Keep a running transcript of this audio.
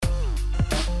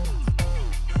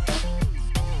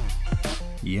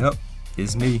Yep,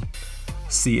 it's me,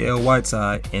 CL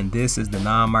Whiteside, and this is the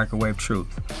Non-Microwave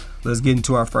Truth. Let's get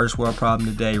into our first world problem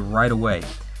today right away.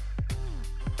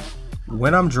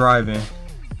 When I'm driving,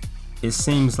 it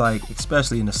seems like,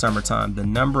 especially in the summertime, the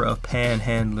number of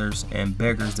panhandlers and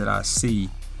beggars that I see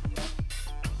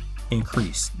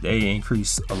increase. They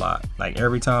increase a lot. Like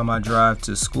every time I drive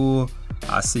to school,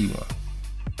 I see one.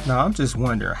 Now I'm just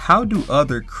wondering, how do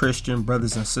other Christian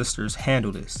brothers and sisters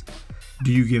handle this?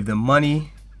 Do you give them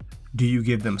money? Do you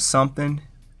give them something?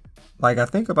 Like, I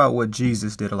think about what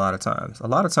Jesus did a lot of times. A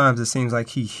lot of times it seems like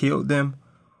he healed them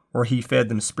or he fed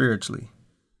them spiritually.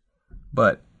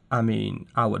 But I mean,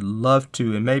 I would love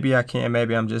to, and maybe I can,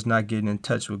 maybe I'm just not getting in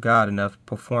touch with God enough to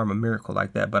perform a miracle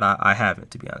like that. But I haven't,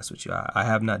 to be honest with you. I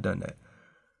have not done that.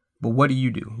 But what do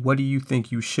you do? What do you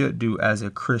think you should do as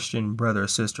a Christian brother or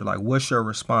sister? Like, what's your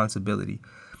responsibility?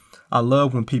 I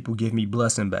love when people give me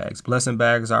blessing bags. Blessing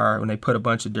bags are when they put a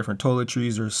bunch of different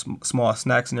toiletries or small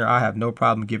snacks in there. I have no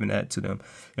problem giving that to them.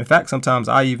 In fact, sometimes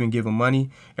I even give them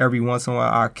money. Every once in a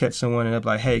while, I'll catch someone and they'll be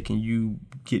like, hey, can you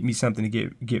get me something to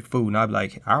get food? And I'll be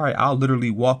like, all right, I'll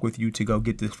literally walk with you to go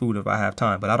get this food if I have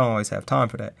time. But I don't always have time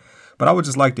for that. But I would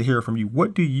just like to hear from you.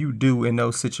 What do you do in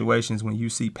those situations when you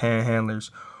see panhandlers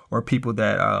or people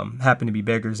that happen to be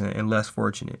beggars and less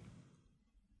fortunate?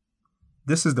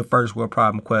 This is the first world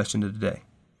problem question of the day.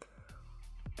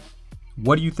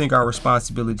 What do you think our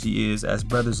responsibility is as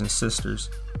brothers and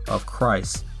sisters of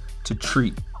Christ to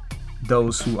treat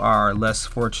those who are less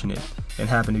fortunate and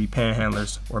happen to be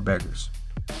panhandlers or beggars?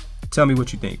 Tell me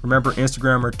what you think. Remember,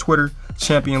 Instagram or Twitter,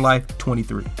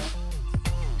 ChampionLife23.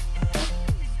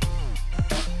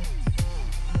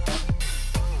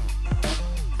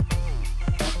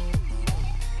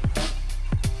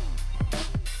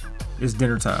 It's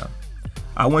dinner time.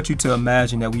 I want you to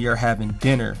imagine that we are having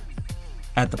dinner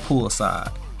at the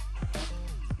poolside,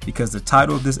 because the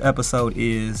title of this episode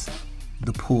is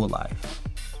The Pool Life.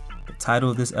 The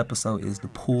title of this episode is The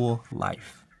Pool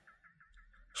Life.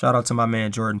 Shout out to my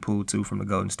man Jordan Poole, too, from the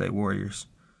Golden State Warriors.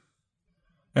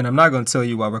 And I'm not going to tell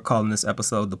you why we're calling this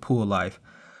episode The Pool Life,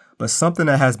 but something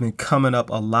that has been coming up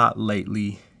a lot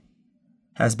lately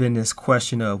has been this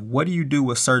question of, what do you do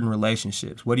with certain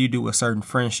relationships? What do you do with certain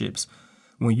friendships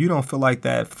when you don't feel like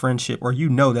that friendship, or you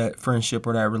know that friendship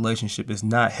or that relationship is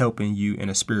not helping you in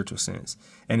a spiritual sense?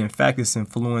 And in fact, it's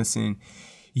influencing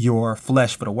your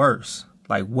flesh for the worse.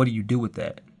 Like, what do you do with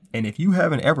that? And if you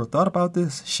haven't ever thought about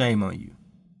this, shame on you.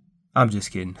 I'm just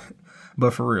kidding.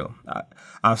 But for real,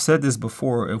 I've said this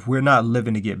before. If we're not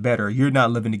living to get better, you're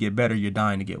not living to get better, you're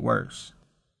dying to get worse.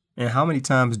 And how many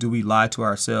times do we lie to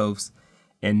ourselves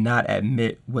and not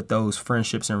admit what those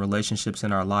friendships and relationships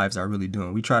in our lives are really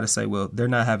doing? We try to say, well, they're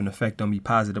not having an effect on me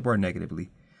positive or negatively.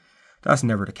 That's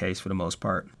never the case for the most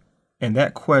part. And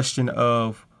that question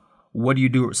of what do you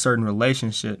do with certain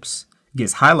relationships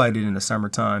gets highlighted in the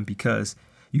summertime, because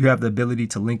you have the ability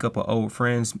to link up with old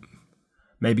friends,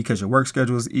 maybe because your work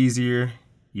schedule is easier,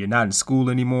 you're not in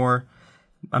school anymore.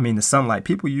 I mean, the sunlight,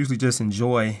 people usually just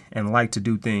enjoy and like to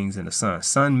do things in the sun.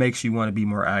 Sun makes you want to be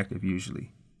more active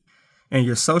usually. And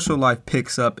your social life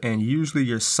picks up, and usually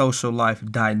your social life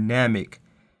dynamic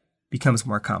becomes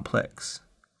more complex.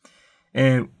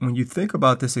 And when you think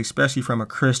about this, especially from a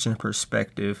Christian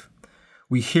perspective,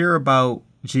 we hear about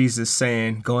Jesus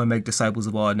saying, go and make disciples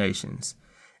of all nations.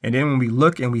 And then when we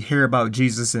look and we hear about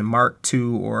Jesus in Mark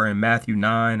 2 or in Matthew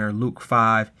 9 or Luke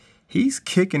 5, he's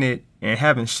kicking it and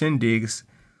having shindigs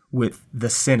with the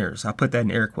sinners. I put that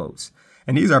in air quotes.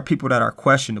 And these are people that are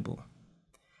questionable.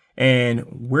 And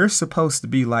we're supposed to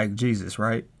be like Jesus,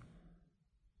 right?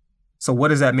 So what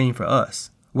does that mean for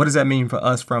us? What does that mean for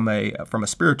us from a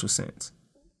spiritual sense?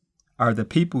 Are the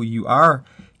people you are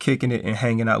kicking it and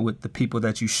hanging out with the people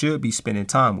that you should be spending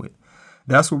time with?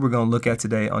 That's what we're going to look at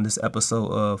today on this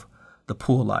episode of The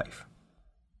Pool Life.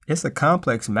 It's a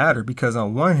complex matter, because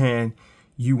on one hand,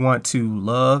 you want to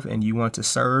love and you want to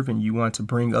serve and you want to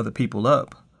bring other people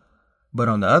up. But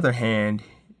on the other hand,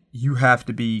 you have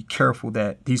to be careful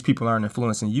that these people aren't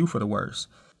influencing you for the worse.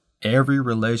 Every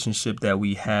relationship that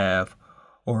we have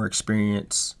or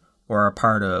experience or are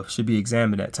part of should be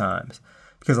examined at times.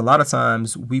 Because a lot of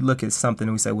times we look at something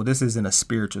and we say, well, this is in a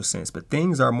spiritual sense, but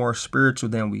things are more spiritual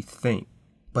than we think,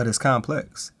 but it's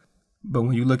complex. But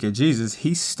when you look at Jesus,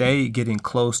 he stayed getting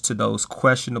close to those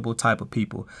questionable type of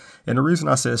people. And the reason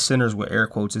I said sinners with air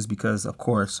quotes is because, of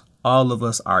course, all of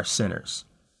us are sinners.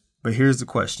 But here's the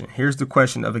question. Here's the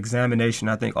question of examination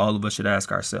I think all of us should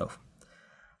ask ourselves.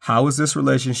 How is this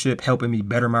relationship helping me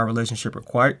better my relationship with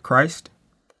Christ?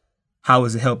 How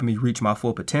is it helping me reach my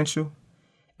full potential?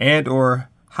 And or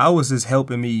how is this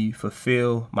helping me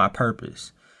fulfill my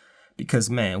purpose?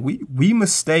 Because, man, we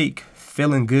mistake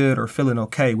feeling good or feeling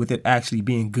okay with it actually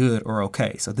being good or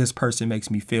okay. So this person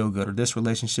makes me feel good, or this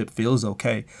relationship feels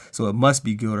okay, so it must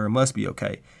be good or it must be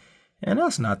okay. And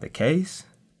that's not the case.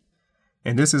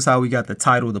 And this is how we got the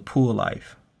title, The Pool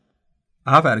Life.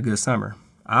 I've had a good summer.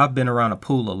 I've been around a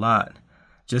pool a lot.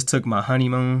 Just took my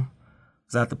honeymoon.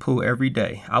 Was at the pool every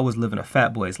day. I was living a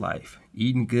fat boy's life,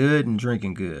 eating good and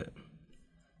drinking good.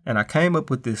 And I came up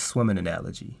with this swimming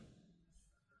analogy.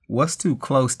 What's too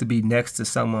close to be next to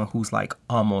someone who's like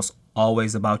almost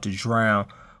always about to drown,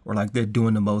 or like they're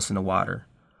doing the most in the water?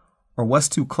 Or what's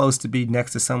too close to be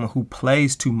next to someone who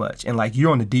plays too much and like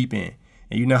you're on the deep end,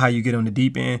 and you know how you get on the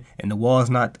deep end and the wall's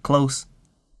not close?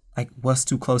 Like, what's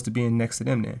too close to being next to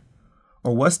them then?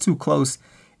 Or what's too close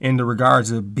in the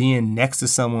regards of being next to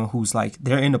someone who's like,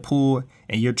 they're in the pool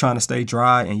and you're trying to stay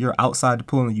dry and you're outside the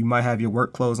pool and you might have your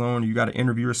work clothes on, or you got an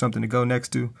interview or something to go next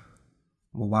to?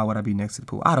 Well, why would I be next to the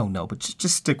pool? I don't know, but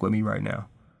just stick with me right now.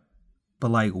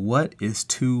 But like, what is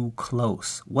too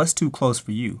close? What's too close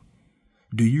for you?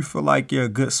 Do you feel like you're a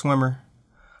good swimmer?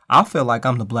 I feel like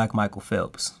I'm the Black Michael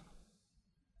Phelps.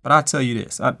 But I'll tell you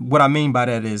this. What I mean by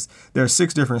that is there are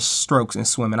 6 different strokes in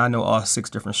swimming. I know all 6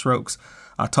 different strokes.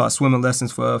 I taught swimming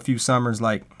lessons for a few summers.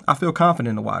 Like, I feel confident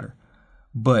in the water.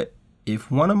 But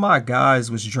if one of my guys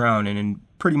was drowning, and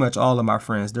pretty much all of my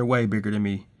friends, they're way bigger than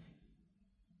me,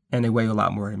 and they weigh a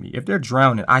lot more than me. If they're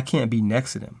drowning, I can't be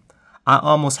next to them. I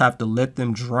almost have to let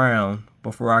them drown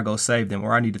before I go save them,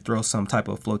 or I need to throw some type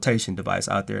of flotation device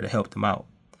out there to help them out.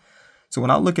 So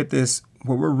when I look at this,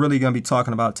 what we're really going to be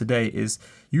talking about today is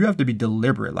you have to be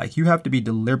deliberate. Like, you have to be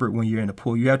deliberate when you're in the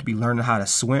pool. You have to be learning how to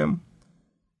swim,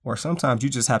 or sometimes you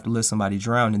just have to let somebody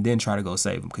drown and then try to go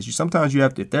save them. Because sometimes you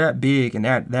have to, if they're that big and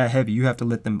that heavy, you have to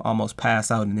let them almost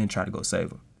pass out and then try to go save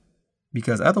them.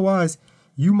 Because otherwise,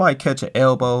 you might catch an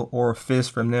elbow or a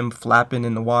fist from them flapping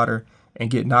in the water and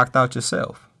get knocked out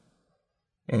yourself.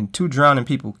 And 2 drowning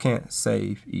people can't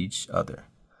save each other.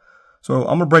 So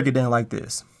I'm going to break it down like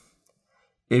this.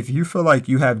 If you feel like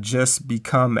you have just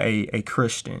become a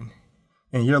Christian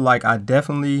and you're like, I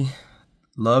definitely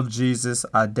love Jesus,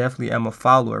 I definitely am a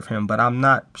follower of him, but I'm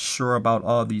not sure about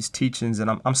all these teachings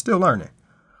and I'm still learning.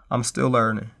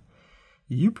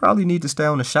 You probably need to stay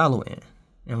on the shallow end.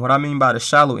 And what I mean by the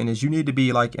shallow end is you need to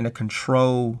be like in a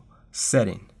controlled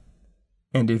setting.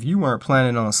 And if you weren't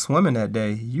planning on swimming that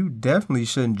day, you definitely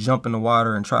shouldn't jump in the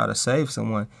water and try to save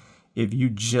someone if you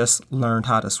just learned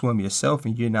how to swim yourself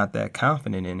and you're not that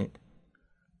confident in it.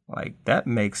 Like, that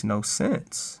makes no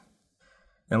sense.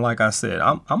 And like I said,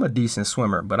 I'm a decent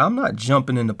swimmer, but I'm not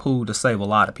jumping in the pool to save a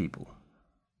lot of people,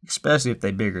 especially if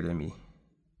they're bigger than me.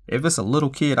 If it's a little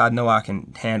kid, I know I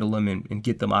can handle them and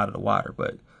get them out of the water,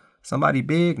 but somebody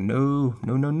big, no,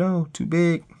 too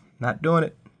big, not doing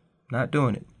it.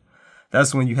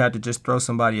 That's when you have to just throw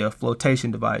somebody a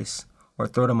flotation device or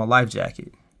throw them a life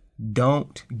jacket.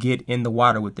 Don't get in the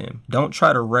water with them. Don't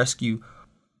try to rescue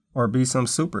or be some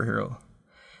superhero.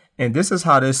 And this is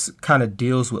how this kind of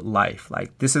deals with life.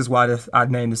 Like, this is why I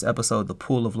named this episode The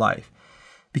Pool of Life.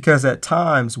 Because at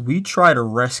times we try to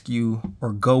rescue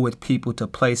or go with people to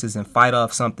places and fight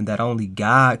off something that only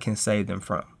God can save them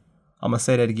from. I'm going to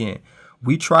say that again.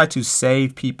 We try to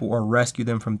save people or rescue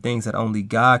them from things that only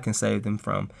God can save them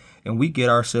from. And we get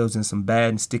ourselves in some bad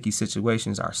and sticky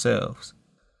situations ourselves.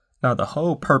 Now, the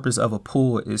whole purpose of a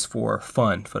pool is for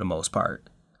fun for the most part.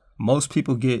 Most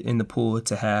people get in the pool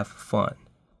to have fun.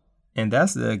 And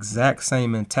that's the exact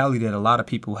same mentality that a lot of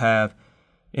people have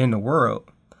in the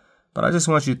world. But I just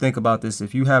want you to think about this.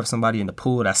 If you have somebody in the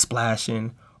pool that's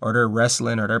splashing, or they're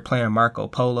wrestling, or they're playing Marco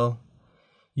Polo,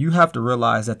 you have to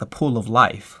realize that the pool of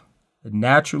life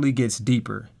naturally gets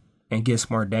deeper and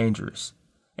gets more dangerous.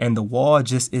 And the wall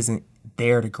just isn't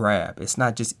there to grab. It's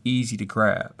not just easy to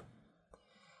grab.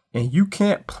 And you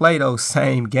can't play those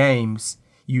same games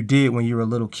you did when you were a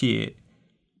little kid,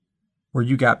 where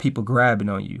you got people grabbing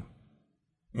on you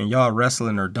and y'all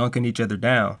wrestling or dunking each other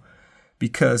down.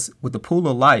 Because with the pool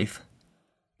of life,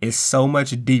 it's so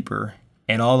much deeper,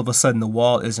 and all of a sudden the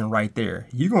wall isn't right there.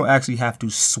 You're going to actually have to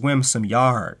swim some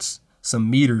yards, some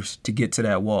meters to get to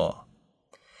that wall.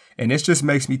 And this just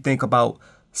makes me think about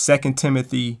 2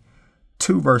 Timothy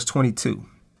 2 verse 22.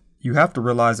 You have to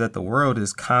realize that the world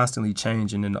is constantly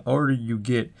changing, and the older you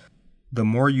get, the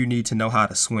more you need to know how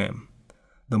to swim.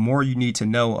 The more you need to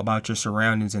know about your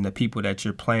surroundings and the people that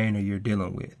you're playing or you're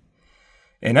dealing with.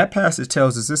 And that passage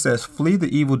tells us, it says, flee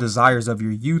the evil desires of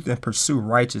your youth and pursue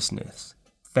righteousness,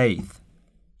 faith,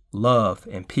 love,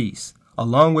 and peace,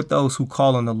 along with those who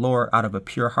call on the Lord out of a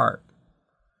pure heart.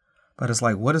 But it's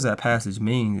like, what does that passage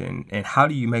mean? And how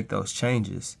do you make those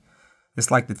changes?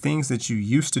 It's like the things that you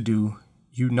used to do,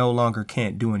 you no longer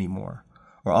can't do anymore,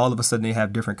 or all of a sudden they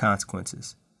have different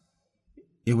consequences.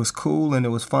 It was cool and it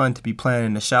was fun to be playing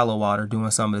in the shallow water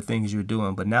doing some of the things you're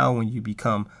doing, but now when you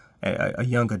become a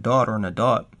young adult or an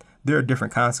adult, there are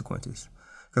different consequences.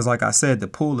 Because like I said, the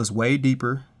pool is way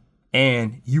deeper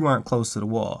and you aren't close to the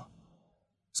wall.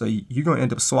 So you're going to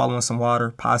end up swallowing some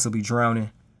water, possibly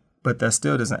drowning, but that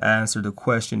still doesn't answer the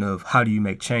question of how do you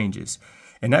make changes?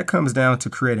 And that comes down to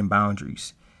creating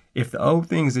boundaries. If the old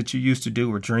things that you used to do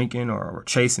were drinking or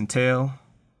chasing tail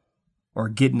or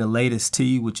getting the latest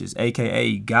tea, which is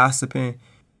AKA gossiping,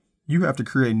 you have to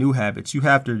create new habits. You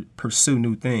have to pursue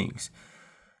new things.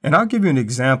 And I'll give you an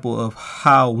example of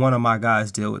how one of my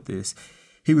guys dealt with this.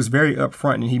 He was very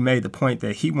upfront and he made the point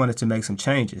that he wanted to make some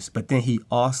changes, but then he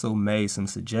also made some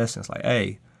suggestions like,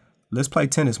 hey, let's play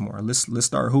tennis more. Let's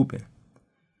start hooping.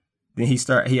 Then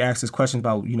he asked us questions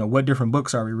about, what different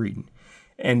books are we reading?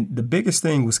 And the biggest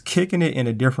thing was kicking it in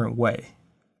a different way,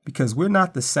 because we're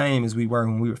not the same as we were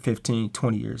when we were 15,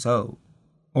 20 years old.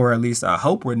 Or at least I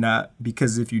hope we're not,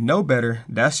 because if you know better,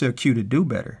 that's your cue to do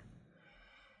better.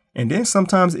 And then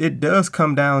sometimes it does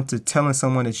come down to telling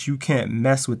someone that you can't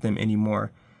mess with them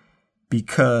anymore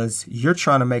because you're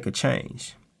trying to make a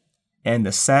change. And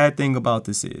the sad thing about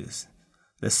this is,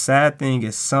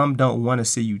 some don't want to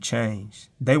see you change.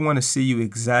 They want to see you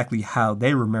exactly how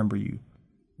they remember you,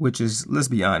 which is, let's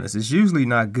be honest, it's usually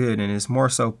not good, and it's more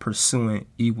so pursuing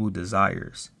evil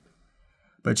desires.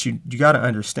 But you got to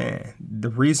understand, the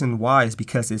reason why is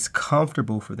because it's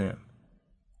comfortable for them.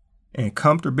 And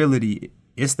comfortability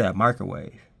is that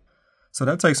microwave. So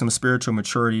that takes some spiritual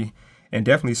maturity and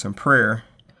definitely some prayer,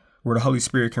 where the Holy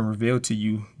Spirit can reveal to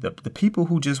you the people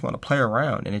who just want to play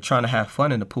around and they're trying to have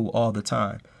fun in the pool all the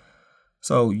time.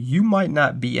 So you might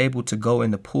not be able to go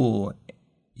in the pool.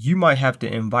 You might have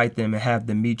to invite them and have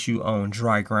them meet you on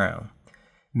dry ground,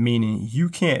 meaning you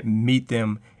can't meet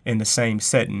them in the same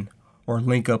setting or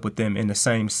link up with them in the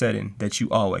same setting that you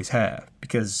always have,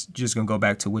 because you're just going to go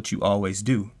back to what you always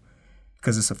do,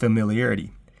 because it's a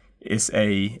familiarity. It's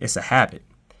a habit.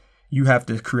 You have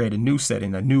to create a new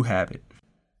setting, a new habit,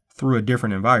 through a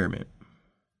different environment.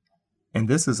 And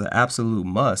this is an absolute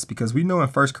must, because we know in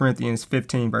 1 Corinthians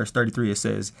 15, verse 33, it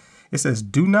says,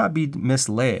 do not be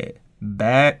misled.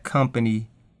 Bad company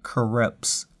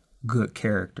corrupts good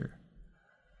character.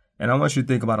 And I want you to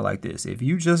think about it like this. If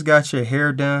you just got your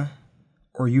hair done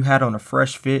or you had on a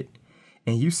fresh fit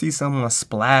and you see someone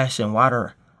splashing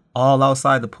water all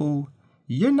outside the pool,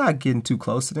 you're not getting too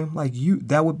close to them.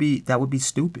 That would be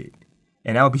stupid.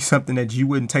 And that would be something that you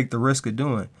wouldn't take the risk of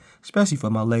doing, especially for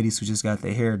my ladies who just got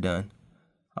their hair done.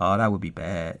 Oh, that would be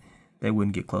bad. They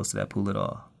wouldn't get close to that pool at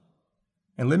all.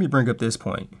 And let me bring up this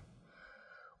point.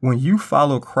 When you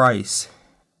follow Christ,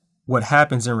 what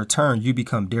happens in return, you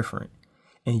become different.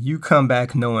 And you come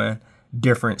back knowing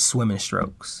different swimming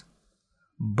strokes.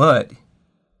 But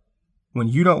when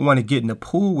you don't want to get in the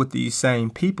pool with these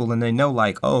same people and they know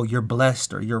oh, you're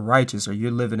blessed or you're righteous or you're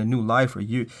living a new life or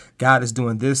God is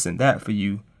doing this and that for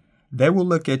you, they will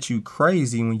look at you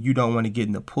crazy when you don't want to get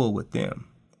in the pool with them.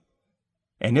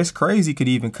 And this crazy could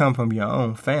even come from your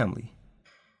own family.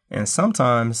 And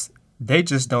sometimes they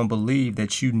just don't believe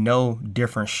that you know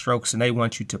different strokes and they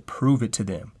want you to prove it to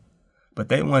them. But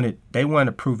they want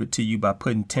to prove it to you by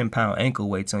putting 10-pound ankle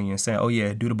weights on you and saying, oh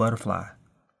yeah, do the butterfly.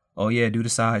 Oh yeah, do the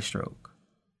side stroke.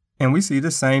 And we see the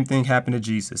same thing happen to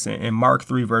Jesus in Mark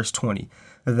 3, verse 20.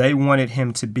 They wanted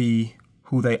him to be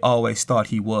who they always thought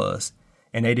he was,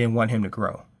 and they didn't want him to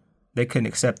grow. They couldn't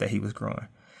accept that he was growing.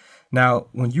 Now,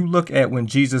 when you look at when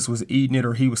Jesus was eating it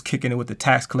or he was kicking it with the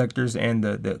tax collectors and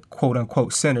the quote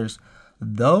unquote sinners,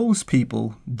 those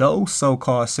people, those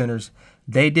so-called sinners,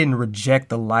 they didn't reject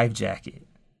the life jacket.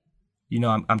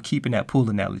 I'm keeping that pool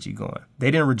analogy going.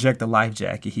 They didn't reject the life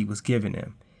jacket he was giving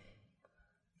them.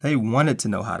 They wanted to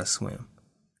know how to swim.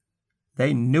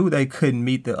 They knew they couldn't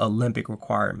meet the Olympic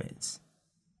requirements.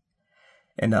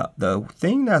 And the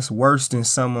thing that's worse than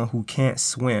someone who can't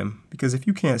swim, because if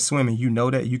you can't swim and you know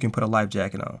that, you can put a life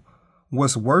jacket on.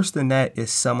 What's worse than that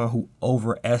is someone who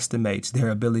overestimates their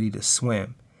ability to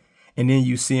swim. And then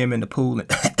you see him in the pool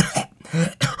and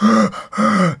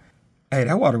hey,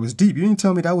 that water was deep. You didn't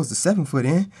tell me that was the 7-foot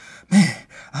in. Man,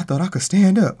 I thought I could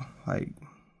stand up.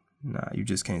 Nah, you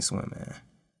just can't swim, man.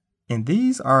 And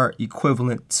these are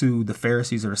equivalent to the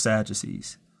Pharisees or the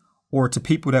Sadducees, or to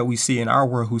people that we see in our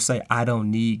world who say, I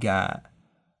don't need God.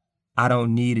 I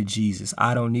don't need a Jesus.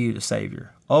 I don't need a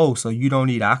savior. Oh, so you don't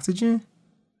need oxygen?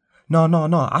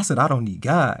 No. I said, I don't need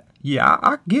God. Yeah,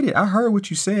 I get it. I heard what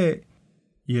you said.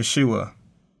 Yeshua,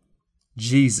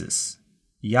 Jesus,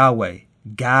 Yahweh,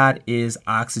 God is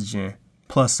oxygen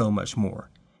plus so much more.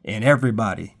 And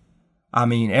everybody I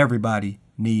mean, everybody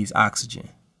needs oxygen.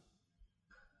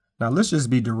 Now, let's just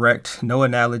be direct, no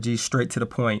analogy, straight to the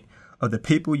point of the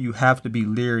people you have to be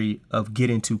leery of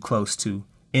getting too close to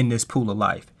in this pool of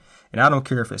life. And I don't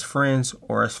care if it's friends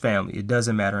or it's family. It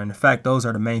doesn't matter. And in fact, those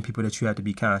are the main people that you have to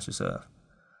be conscious of.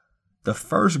 The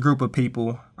first group of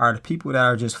people are the people that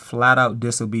are just flat out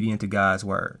disobedient to God's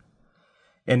word.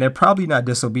 And they're probably not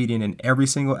disobedient in every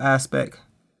single aspect,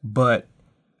 but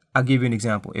I'll give you an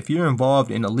example. If you're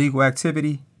involved in illegal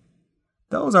activity,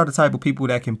 those are the type of people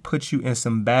that can put you in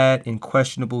some bad and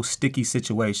questionable, sticky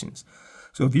situations.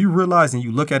 So if you realize and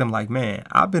you look at them like, man,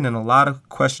 I've been in a lot of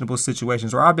questionable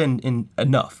situations, or I've been in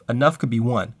enough could be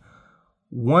one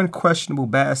questionable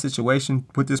bad situation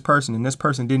with this person, and this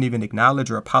person didn't even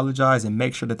acknowledge or apologize and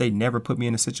make sure that they never put me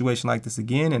in a situation like this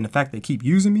again. And the fact they keep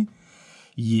using me,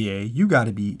 yeah, you got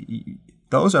to be,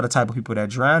 those are the type of people that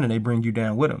drown and they bring you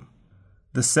down with them.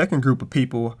 The second group of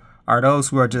people are those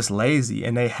who are just lazy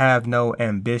and they have no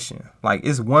ambition. Like,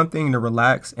 it's one thing to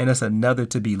relax and it's another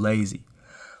to be lazy.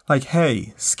 Like,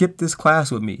 hey, skip this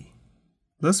class with me.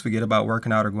 Let's forget about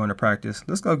working out or going to practice.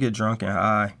 Let's go get drunk and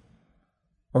high.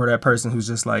 Or that person who's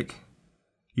just like,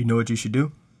 you know what you should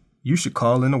do? You should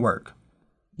call in to work.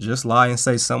 Just lie and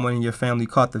say someone in your family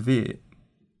caught the vid.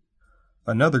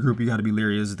 Another group you got to be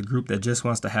leery is the group that just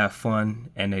wants to have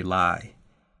fun and they lie.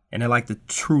 And they're like the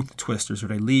truth twisters, where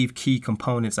they leave key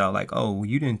components out like, oh, well,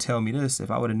 you didn't tell me this. If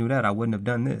I would have knew that, I wouldn't have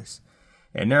done this.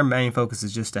 And their main focus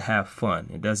is just to have fun.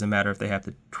 It doesn't matter if they have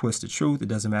to twist the truth. It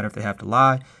doesn't matter if they have to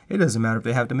lie. It doesn't matter if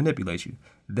they have to manipulate you.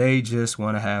 They just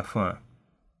want to have fun.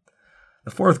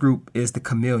 The fourth group is the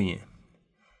chameleon.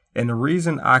 And the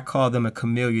reason I call them a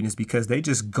chameleon is because they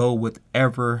just go with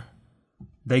whatever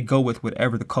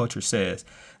the culture says.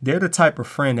 They're the type of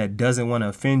friend that doesn't want to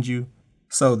offend you.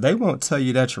 So they won't tell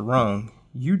you that you're wrong.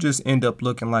 You just end up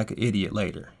looking like an idiot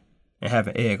later and have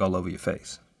an egg all over your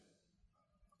face.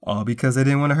 All because they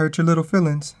didn't want to hurt your little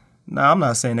feelings. Now, I'm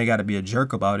not saying they got to be a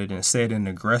jerk about it and say it in an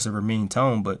aggressive or mean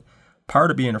tone, but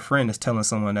part of being a friend is telling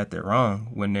someone that they're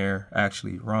wrong when they're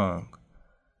actually wrong.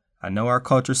 I know our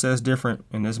culture says different.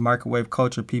 In this microwave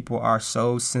culture, people are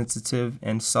so sensitive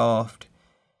and soft.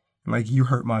 Like, you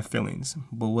hurt my feelings.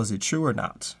 But was it true or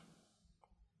not?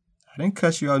 I didn't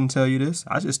cuss you out and tell you this.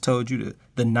 I just told you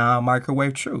the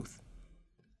non-microwave truth.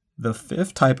 The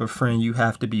fifth type of friend you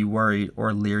have to be worried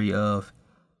or leery of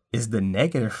is the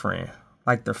negative friend.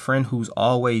 Like the friend who's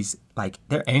always like,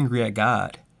 they're angry at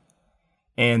God.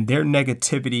 And their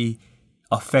negativity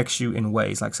affects you in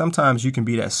ways. Like, sometimes you can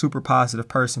be that super positive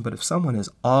person, but if someone is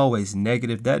always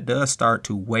negative, that does start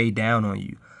to weigh down on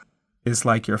you. It's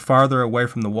like you're farther away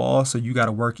from the wall, so you got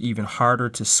to work even harder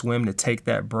to swim to take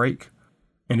that break.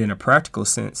 And in a practical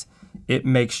sense, it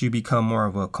makes you become more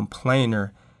of a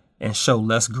complainer and show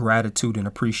less gratitude and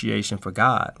appreciation for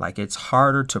God. Like, it's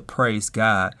harder to praise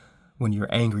God when you're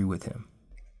angry with him.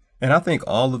 And I think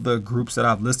all of the groups that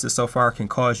I've listed so far can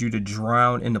cause you to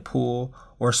drown in the pool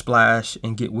or splash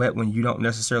and get wet when you don't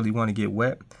necessarily want to get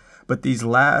wet. But these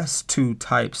last two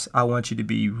types, I want you to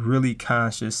be really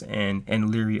conscious and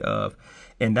leery of.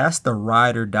 And that's the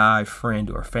ride or die friend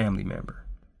or family member.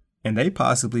 And they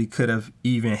possibly could have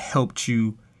even helped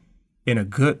you in a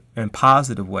good and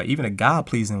positive way, even a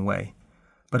God-pleasing way.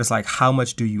 But it's like, how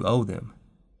much do you owe them?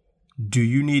 Do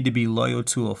you need to be loyal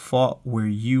to a fault where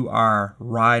you are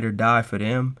ride or die for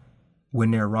them when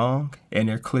they're wrong and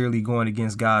they're clearly going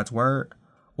against God's word?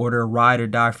 Or they're ride or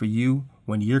die for you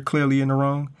when you're clearly in the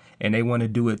wrong and they want to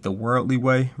do it the worldly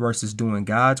way versus doing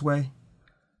God's way?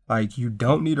 Like, you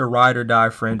don't need a ride or die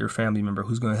friend or family member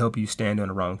who's going to help you stand on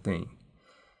the wrong thing.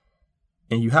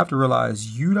 And you have to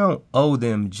realize you don't owe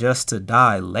them just to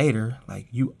die later. Like,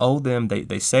 you owe them,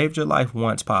 they saved your life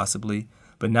once possibly,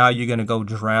 but now you're going to go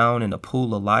drown in a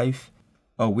pool of life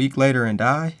a week later and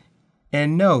die?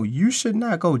 And no, you should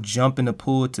not go jump in the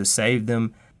pool to save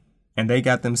them. And they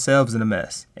got themselves in a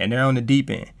mess and they're on the deep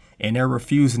end and they're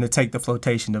refusing to take the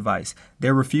flotation device.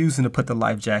 They're refusing to put the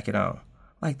life jacket on.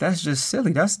 Like, that's just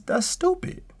silly. That's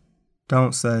stupid.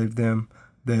 Don't save them.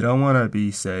 They don't want to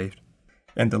be saved.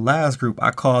 And the last group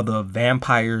I call the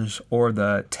vampires or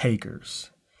the takers.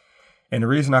 And the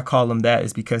reason I call them that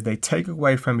is because they take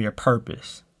away from your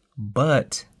purpose,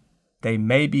 but they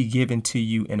may be given to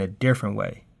you in a different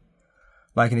way.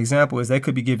 Like, an example is they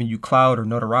could be giving you clout or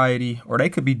notoriety, or they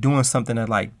could be doing something that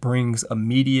like brings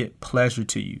immediate pleasure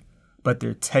to you, but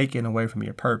they're taking away from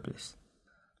your purpose.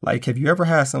 Like, have you ever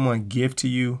had someone give to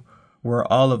you where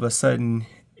all of a sudden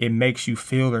it makes you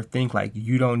feel or think like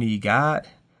you don't need God?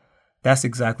 That's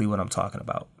exactly what I'm talking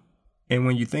about. And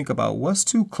when you think about what's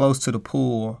too close to the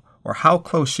pool or how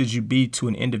close should you be to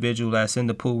an individual that's in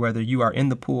the pool, whether you are in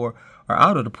the pool or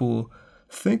out of the pool.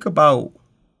 Think about,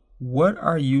 what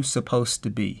are you supposed to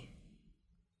be?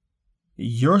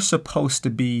 You're supposed to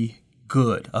be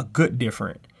good, a good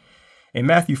different. In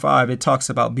Matthew 5, it talks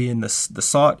about being the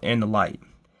salt and the light.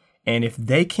 And if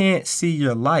they can't see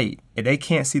your light, if they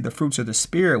can't see the fruits of the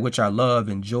Spirit, which are love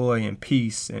and joy and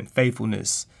peace and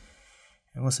faithfulness,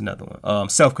 and what's another one?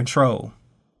 Self-control,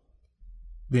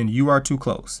 then you are too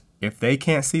close. If they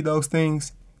can't see those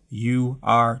things, you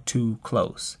are too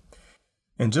close.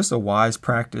 And just a wise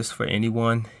practice for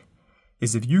anyone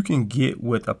is, if you can get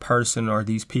with a person or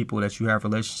these people that you have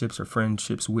relationships or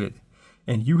friendships with,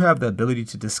 and you have the ability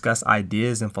to discuss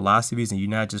ideas and philosophies, and you're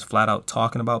not just flat out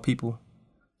talking about people,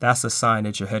 that's a sign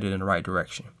that you're headed in the right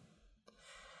direction.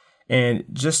 And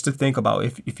just to think about,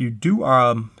 if you do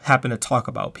happen to talk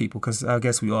about people, because I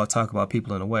guess we all talk about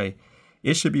people in a way,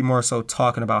 it should be more so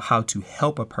talking about how to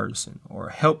help a person or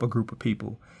help a group of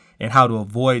people and how to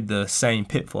avoid the same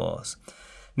pitfalls.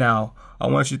 Now, I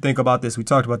want you to think about this. We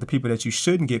talked about the people that you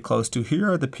shouldn't get close to.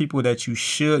 Here are the people that you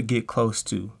should get close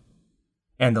to.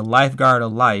 And the lifeguard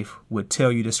of life would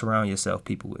tell you to surround yourself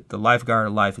people with. The lifeguard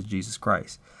of life is Jesus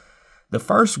Christ. The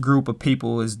first group of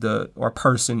people is the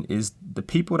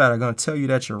people that are going to tell you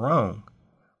that you're wrong.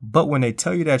 But when they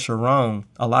tell you that you're wrong,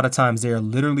 a lot of times they're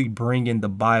literally bringing the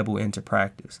Bible into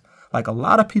practice. Like, a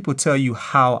lot of people tell you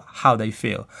how they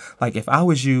feel. Like, if I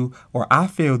was you, or I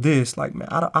feel this, like, man,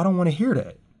 I don't want to hear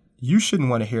that. You shouldn't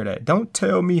want to hear that. Don't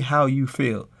tell me how you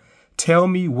feel. Tell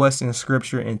me what's in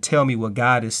Scripture and tell me what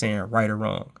God is saying, right or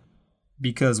wrong.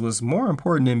 Because what's more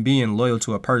important than being loyal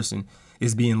to a person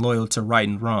is being loyal to right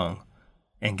and wrong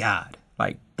and God.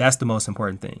 Like, that's the most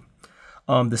important thing.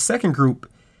 The second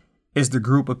group is the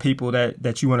group of people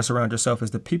that you want to surround yourself,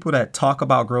 is the people that talk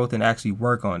about growth and actually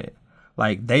work on it.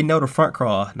 Like, they know the front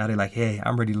crawl. Now they're like, hey,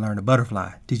 I'm ready to learn the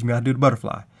butterfly. Teach me how to do the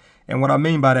butterfly. And what I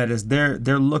mean by that is they're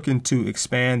looking to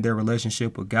expand their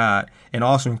relationship with God and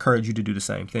also encourage you to do the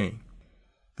same thing.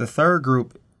 The third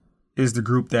group is the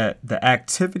group that the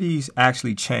activities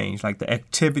actually change. Like, the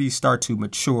activities start to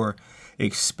mature,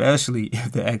 especially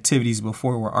if the activities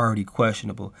before were already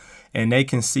questionable. And they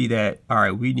can see that, all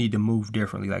right, we need to move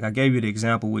differently. Like, I gave you the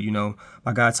example with,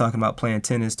 my guy talking about playing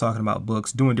tennis, talking about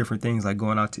books, doing different things like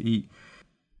going out to eat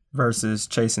versus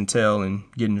chasing tail and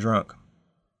getting drunk.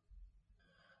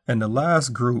 And the last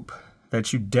group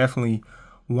that you definitely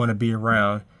want to be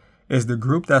around is the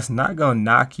group that's not going to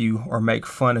knock you or make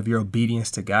fun of your obedience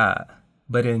to God.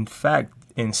 But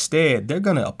instead, they're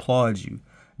going to applaud you.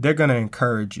 They're going to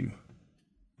encourage you.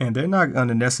 And they're not going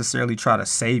to necessarily try to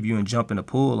save you and jump in the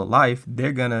pool of life.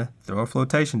 They're going to throw a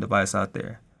flotation device out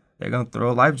there. They're going to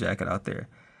throw a life jacket out there.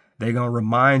 They're going to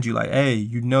remind you, like, hey,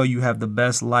 you have the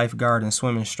best lifeguard and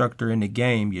swim instructor in the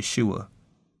game, Yeshua.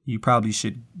 You probably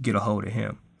should get a hold of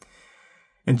him.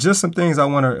 And just some things I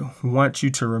want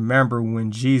you to remember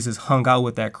when Jesus hung out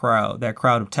with that crowd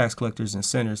of tax collectors and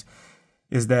sinners,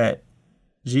 is that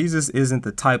Jesus isn't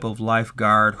the type of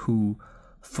lifeguard who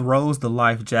throws the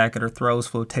life jacket or throws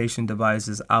flotation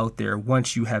devices out there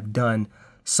once you have done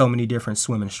so many different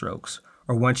swimming strokes,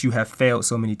 or once you have failed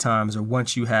so many times, or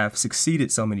once you have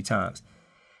succeeded so many times.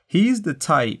 He's the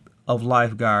type of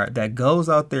lifeguard that goes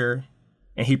out there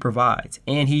and he provides,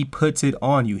 and he puts it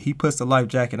on you. He puts the life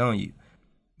jacket on you.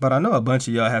 But I know a bunch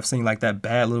of y'all have seen like that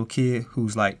bad little kid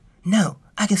who's like, no,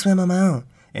 I can swim on my own.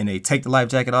 And they take the life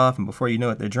jacket off, and before you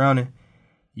know it, they're drowning.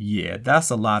 Yeah,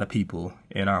 that's a lot of people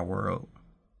in our world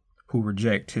who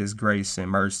reject his grace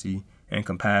and mercy and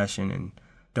compassion and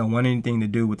don't want anything to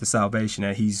do with the salvation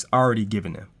that he's already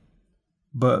given them.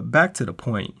 But back to the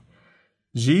point,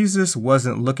 Jesus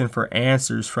wasn't looking for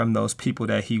answers from those people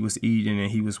that he was eating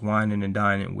and he was whining and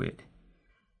dining with.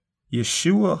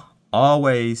 Yeshua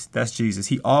that's Jesus.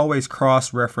 He always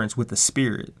cross-referenced with the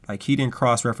Spirit. Like, he didn't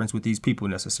cross-reference with these people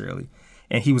necessarily.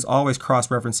 And he was always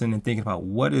cross-referencing and thinking about,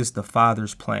 what is the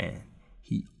Father's plan?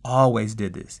 He always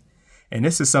did this. And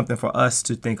this is something for us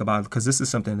to think about, because this is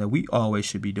something that we always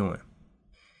should be doing.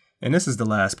 And this is the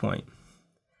last point.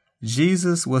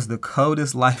 Jesus was the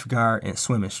coldest lifeguard and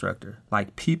swim instructor.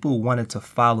 Like, people wanted to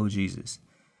follow Jesus.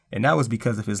 And that was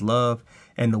because of his love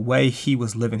and the way he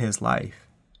was living his life.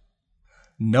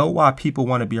 Know why people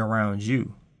want to be around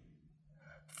you.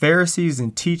 Pharisees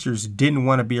and teachers didn't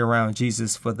want to be around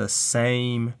Jesus for the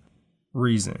same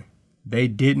reason. They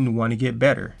didn't want to get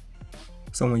better.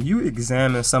 So when you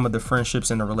examine some of the friendships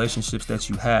and the relationships that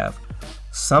you have,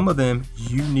 some of them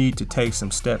you need to take some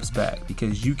steps back,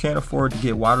 because you can't afford to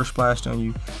get water splashed on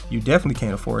you. You definitely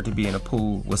can't afford to be in a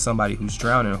pool with somebody who's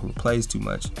drowning or who plays too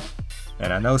much.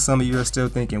 And I know some of you are still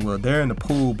thinking, well, they're in the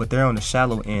pool, but they're on the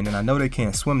shallow end, and I know they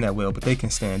can't swim that well, but they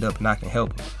can stand up and I can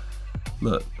help them.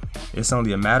 Look, it's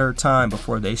only a matter of time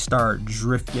before they start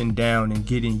drifting down and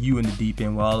getting you in the deep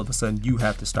end, while all of a sudden you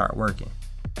have to start working.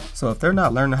 So if they're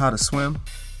not learning how to swim,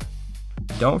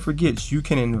 don't forget you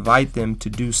can invite them to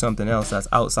do something else that's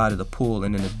outside of the pool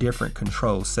and in a different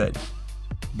control setting.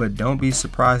 But don't be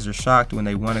surprised or shocked when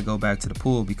they want to go back to the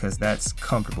pool, because that's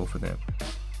comfortable for them.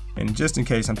 And just in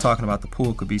case I'm talking about the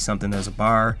pool, it could be something as a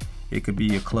bar, it could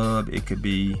be a club, it could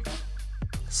be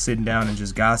sitting down and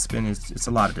just gossiping. It's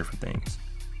a lot of different things.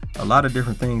 A lot of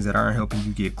different things that aren't helping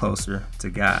you get closer to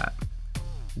God.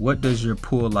 What does your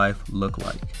pool life look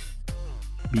like?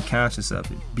 Be conscious of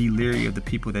it. Be leery of the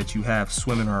people that you have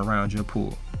swimming around your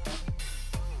pool.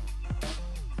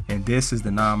 And this is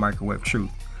the Non-Microwave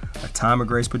Truth, a Time of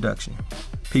Grace production.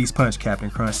 Peace punch, Captain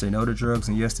Crunch. Say no to drugs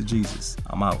and yes to Jesus.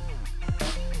 I'm out.